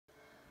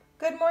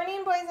Good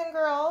morning, boys and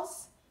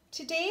girls.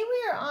 Today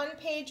we are on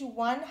page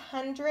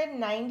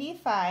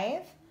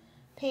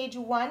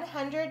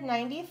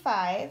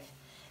 195,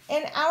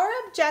 and our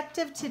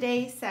objective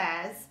today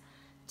says,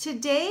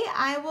 today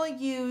I will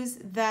use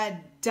the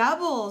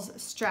doubles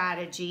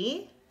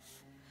strategy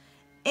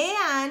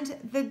and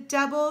the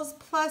doubles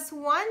plus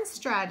one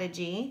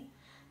strategy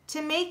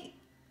to make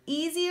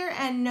easier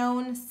and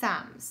known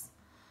sums.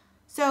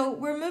 So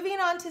we're moving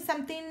on to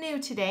something new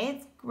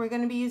today. We're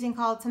going to be using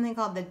something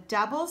called the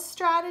doubles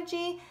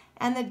strategy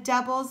and the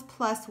doubles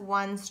plus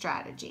one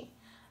strategy.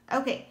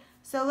 Okay,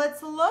 so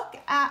let's look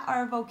at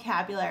our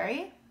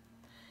vocabulary.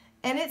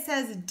 And it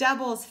says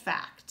doubles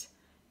fact,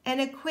 an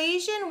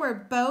equation where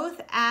both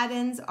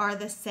addends are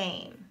the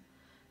same.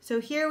 So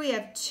here we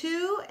have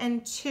 2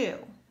 and 2.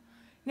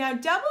 Now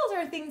doubles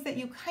are things that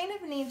you kind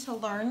of need to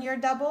learn your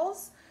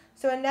doubles.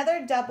 So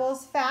another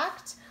doubles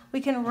fact, we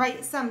can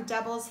write some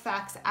doubles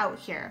facts out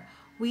here.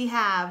 We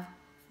have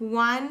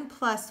 1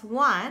 plus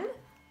 1.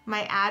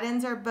 My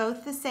addends are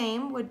both the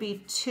same, would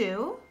be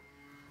 2.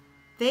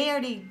 They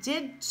already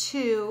did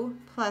 2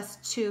 plus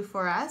 2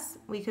 for us.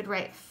 We could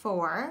write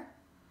 4.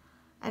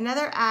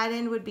 Another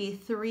addend would be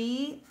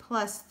 3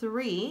 plus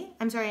 3.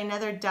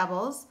 Another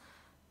doubles.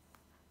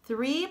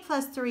 3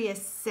 plus 3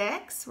 is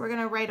 6. We're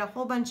going to write a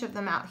whole bunch of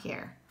them out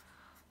here.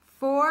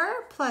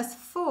 4 plus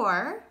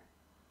 4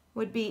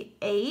 would be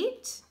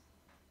 8.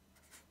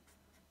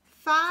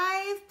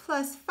 5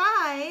 plus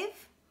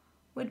 5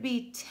 would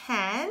be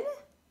 10.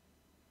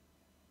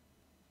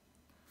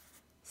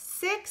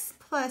 6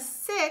 plus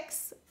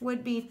 6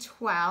 would be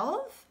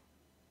 12.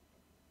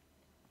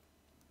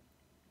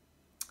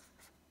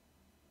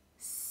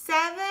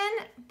 7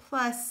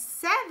 plus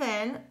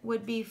 7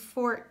 would be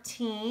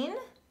 14.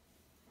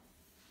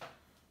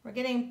 We're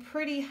getting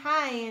pretty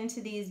high into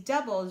these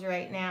doubles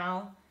right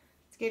now.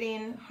 It's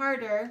getting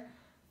harder.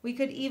 We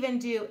could even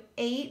do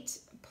 8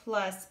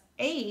 plus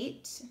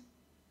 8.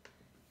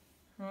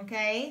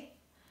 Okay,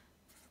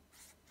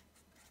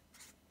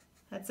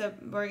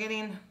 we're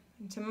getting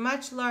into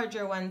much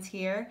larger ones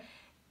here.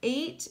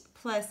 8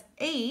 plus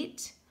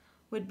 8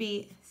 would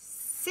be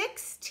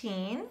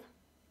 16.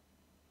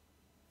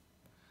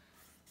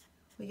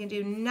 We can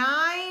do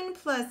 9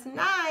 plus 9,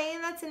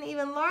 that's an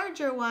even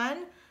larger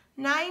one.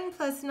 9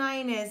 plus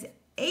 9 is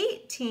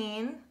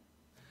 18.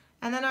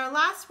 And then our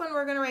last one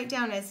we're going to write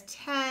down is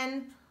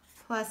 10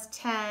 plus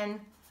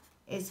 10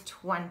 is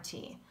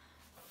 20.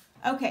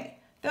 Okay.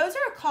 Those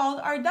are called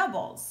our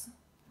doubles.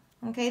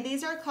 Okay,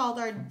 these are called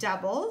our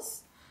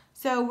doubles.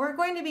 So we're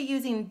going to be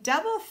using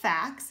double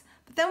facts,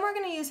 but then we're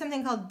going to use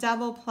something called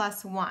double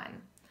plus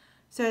one.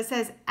 So it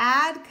says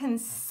add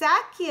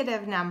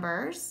consecutive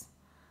numbers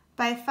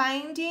by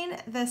finding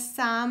the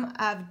sum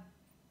of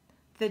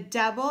the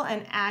double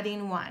and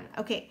adding one.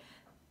 Okay,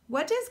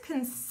 what does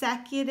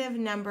consecutive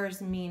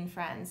numbers mean,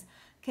 friends?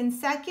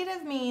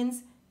 Consecutive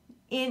means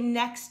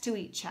next to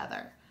each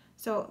other.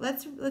 So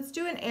let's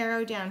do an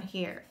arrow down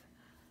here.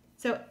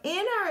 So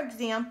in our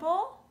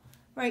example,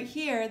 right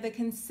here, the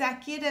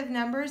consecutive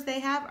numbers they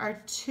have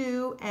are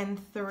 2 and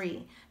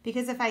 3.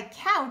 Because if I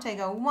count, I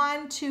go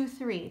 1, 2,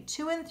 3.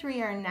 2 and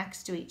 3 are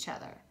next to each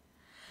other.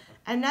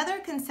 Another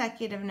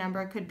consecutive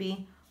number could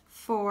be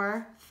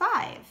 4,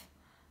 5.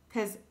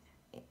 Because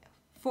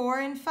 4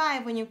 and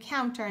 5, when you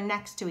count, are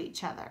next to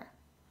each other.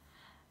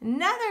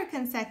 Another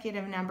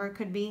consecutive number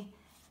could be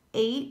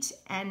 8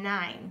 and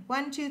 9.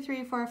 1, 2,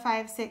 3, 4,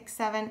 5, 6,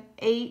 7,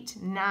 8,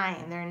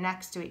 9. They're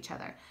next to each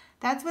other.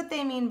 That's what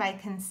they mean by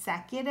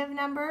consecutive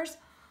numbers.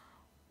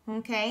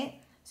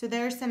 Okay, so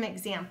there's some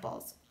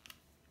examples.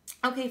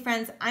 Okay,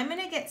 friends, I'm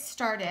going to get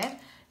started.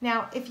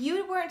 Now, if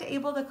you weren't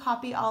able to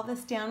copy all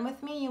this down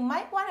with me, you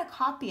might want to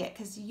copy it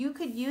because you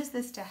could use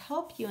this to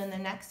help you in the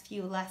next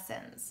few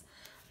lessons.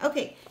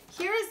 Okay,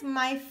 here is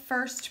my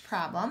first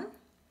problem.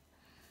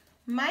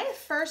 My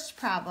first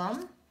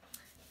problem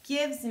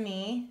gives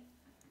me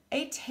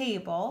a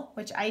table,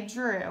 which I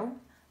drew,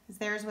 because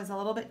theirs was a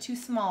little bit too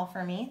small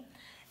for me.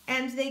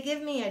 And they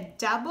give me a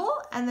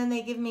double, and then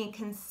they give me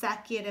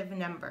consecutive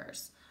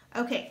numbers.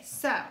 Okay,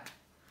 so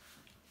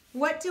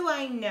what do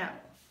I know?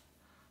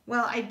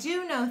 Well, I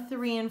do know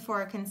 3 and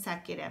 4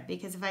 consecutive,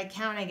 because if I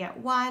count, I get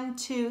 1,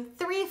 2,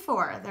 3,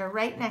 4. They're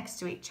right next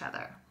to each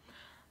other.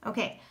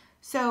 Okay,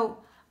 so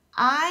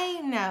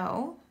I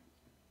know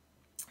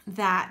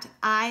that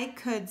I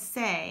could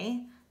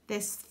say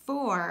this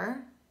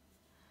 4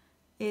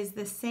 is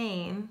the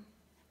same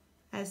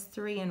as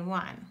 3 and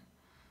 1.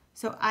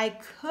 So I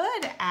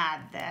could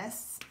add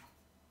this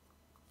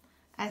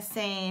as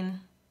saying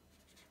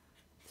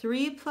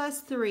 3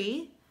 plus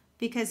 3,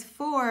 because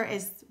 4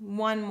 is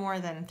 1 more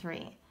than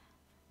 3,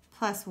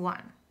 plus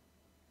 1.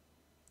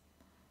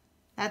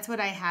 That's what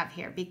I have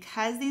here.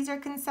 Because these are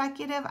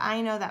consecutive, I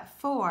know that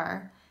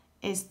 4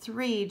 is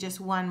 3, just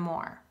 1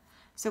 more.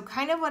 So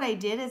kind of what I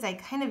did is I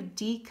kind of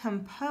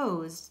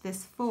decomposed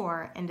this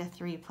 4 into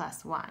 3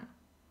 plus 1.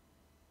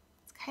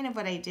 It's kind of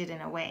what I did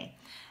in a way.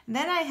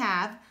 Then I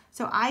have,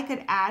 so I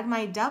could add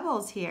my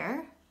doubles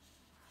here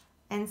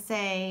and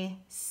say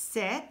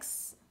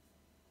 6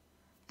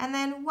 and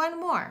then one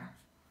more,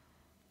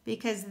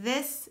 because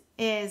this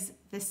is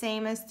the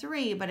same as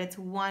 3, but it's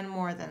 1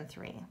 more than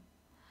 3.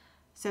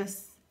 So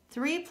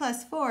 3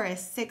 plus 4 is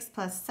 6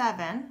 plus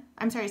 7.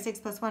 I'm sorry, 6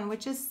 plus 1,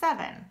 which is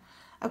 7.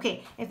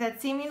 Okay, if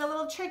that's seeming a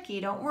little tricky,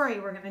 don't worry.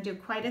 We're going to do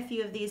quite a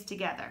few of these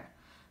together.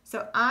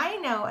 So I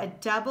know a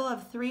double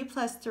of 3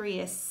 plus 3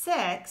 is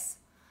 6.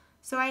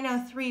 So I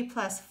know 3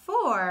 plus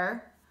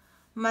 4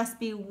 must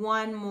be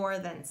 1 more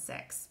than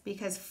 6,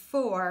 because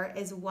 4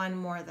 is 1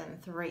 more than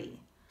 3.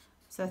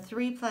 So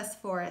 3 plus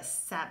 4 is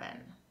 7.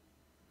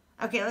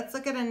 Okay, let's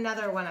look at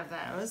another one of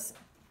those.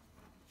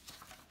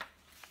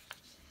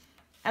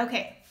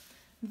 Okay,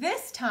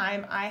 this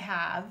time I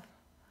have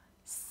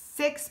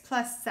 6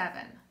 plus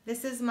 7.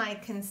 This is my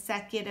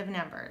consecutive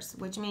numbers,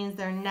 which means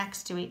they're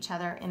next to each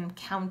other in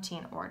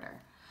counting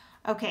order.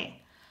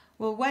 Okay,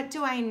 well, what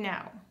do I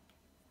know?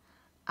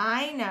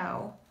 I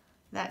know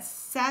that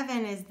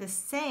 7 is the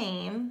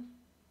same,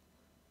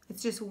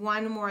 it's just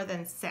 1 more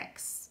than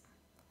 6.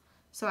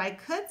 So I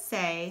could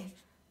say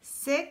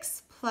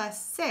 6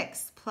 plus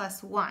 6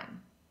 plus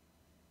 1.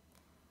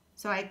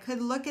 So I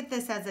could look at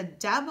this as a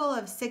double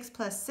of 6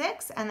 plus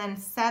 6, and then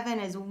 7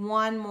 is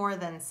 1 more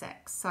than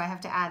 6. So I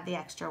have to add the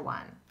extra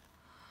 1.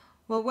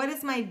 Well, what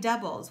is my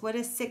doubles? What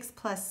does 6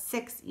 plus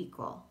 6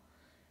 equal?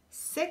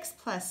 6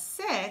 plus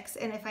 6,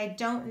 and if I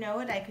don't know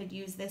it, I could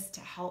use this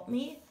to help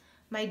me.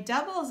 My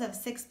doubles of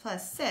 6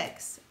 plus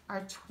 6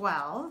 are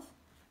 12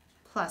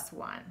 plus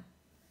 1,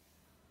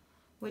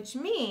 which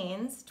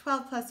means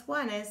 12 plus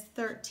 1 is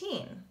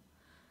 13.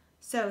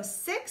 So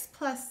 6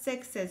 plus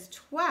 6 is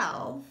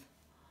 12,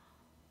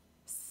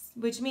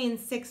 which means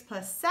 6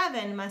 plus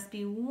 7 must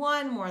be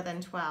 1 more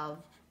than 12,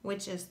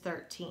 which is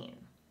 13.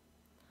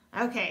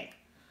 Okay,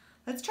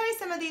 let's try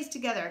some of these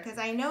together, because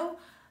I know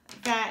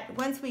that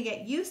once we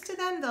get used to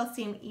them, they'll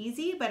seem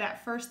easy, but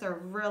at first they're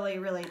really,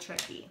 really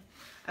tricky.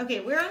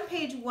 Okay, we're on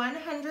page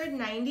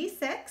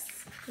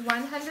 196,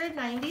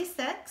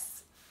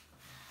 196,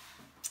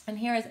 and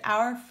here is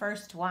our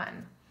first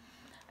one.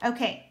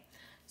 Okay,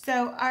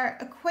 so our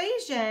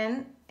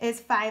equation is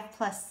 5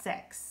 plus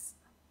 6.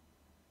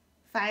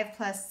 5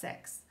 plus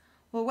 6.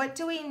 Well, what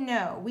do we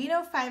know? We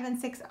know 5 and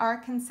 6 are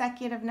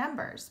consecutive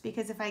numbers,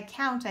 because if I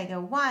count, I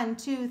go 1,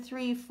 2,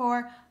 3,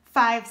 4,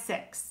 5,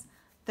 6.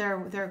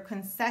 They're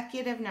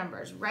consecutive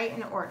numbers, right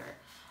in order.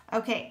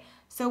 Okay,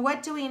 so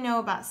what do we know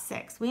about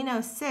 6? We know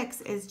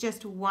 6 is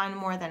just 1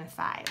 more than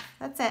 5.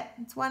 That's it.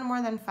 It's 1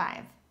 more than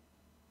 5.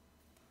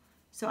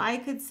 So I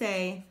could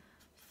say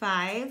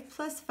 5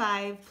 plus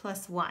 5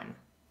 plus 1.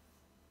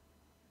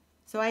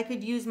 So I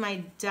could use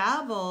my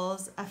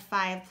doubles of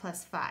 5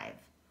 plus 5.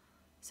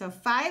 So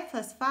 5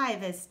 plus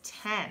 5 is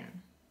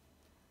 10.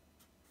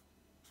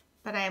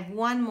 But I have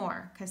 1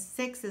 more, because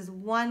 6 is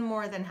 1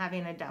 more than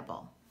having a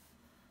double.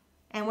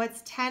 And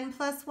what's 10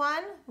 plus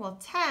 1? Well,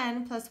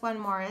 10 plus 1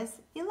 more is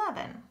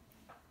 11.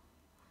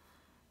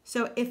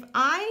 So if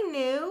I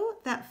knew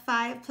that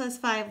 5 plus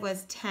 5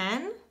 was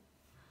 10,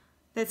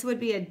 this would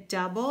be a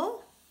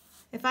double.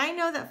 If I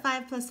know that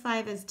 5 plus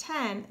 5 is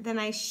 10, then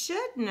I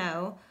should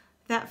know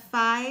that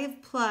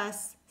 5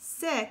 plus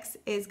 6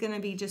 is going to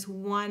be just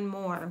 1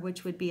 more,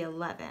 which would be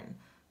 11,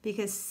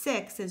 because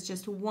 6 is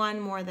just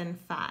 1 more than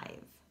 5.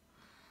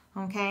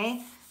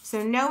 Okay?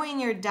 So knowing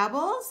your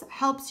doubles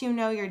helps you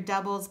know your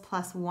doubles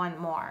plus 1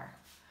 more.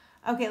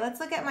 Okay, let's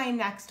look at my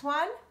next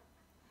one.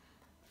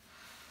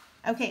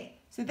 Okay,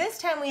 so this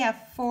time we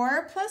have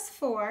 4 plus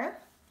 4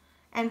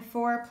 and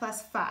 4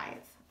 plus 5.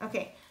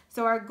 Okay,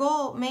 so our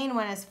main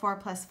one is 4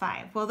 plus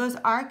 5. Well, those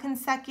are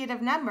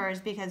consecutive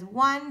numbers because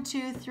 1,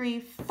 2, 3,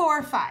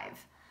 4,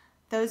 5.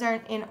 Those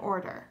are in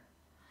order.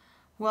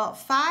 Well,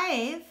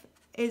 5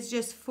 is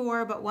just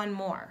 4 but 1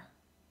 more.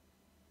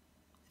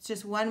 It's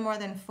just 1 more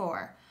than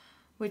 4,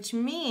 which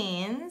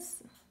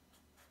means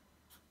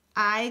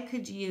I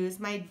could use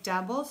my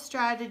double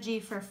strategy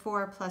for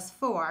 4 plus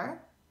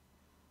 4,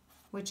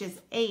 which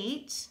is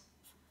 8,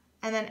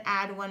 and then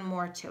add 1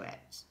 more to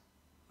it,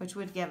 which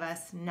would give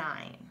us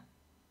 9.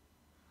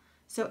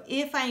 So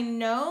if I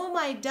know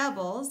my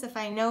doubles, if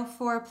I know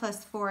 4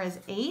 plus 4 is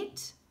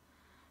 8,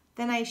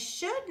 then I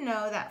should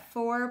know that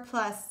 4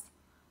 plus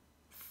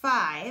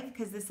 5,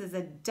 because this is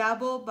a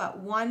double but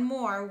 1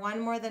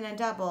 more than a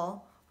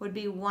double, would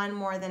be 1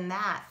 more than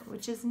that,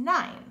 which is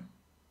 9.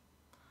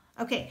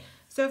 Okay,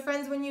 so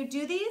friends, when you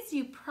do these,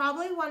 you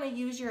probably want to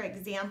use your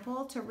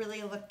example to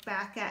really look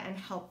back at and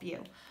help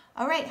you.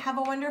 All right, have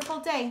a wonderful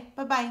day.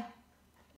 Bye-bye.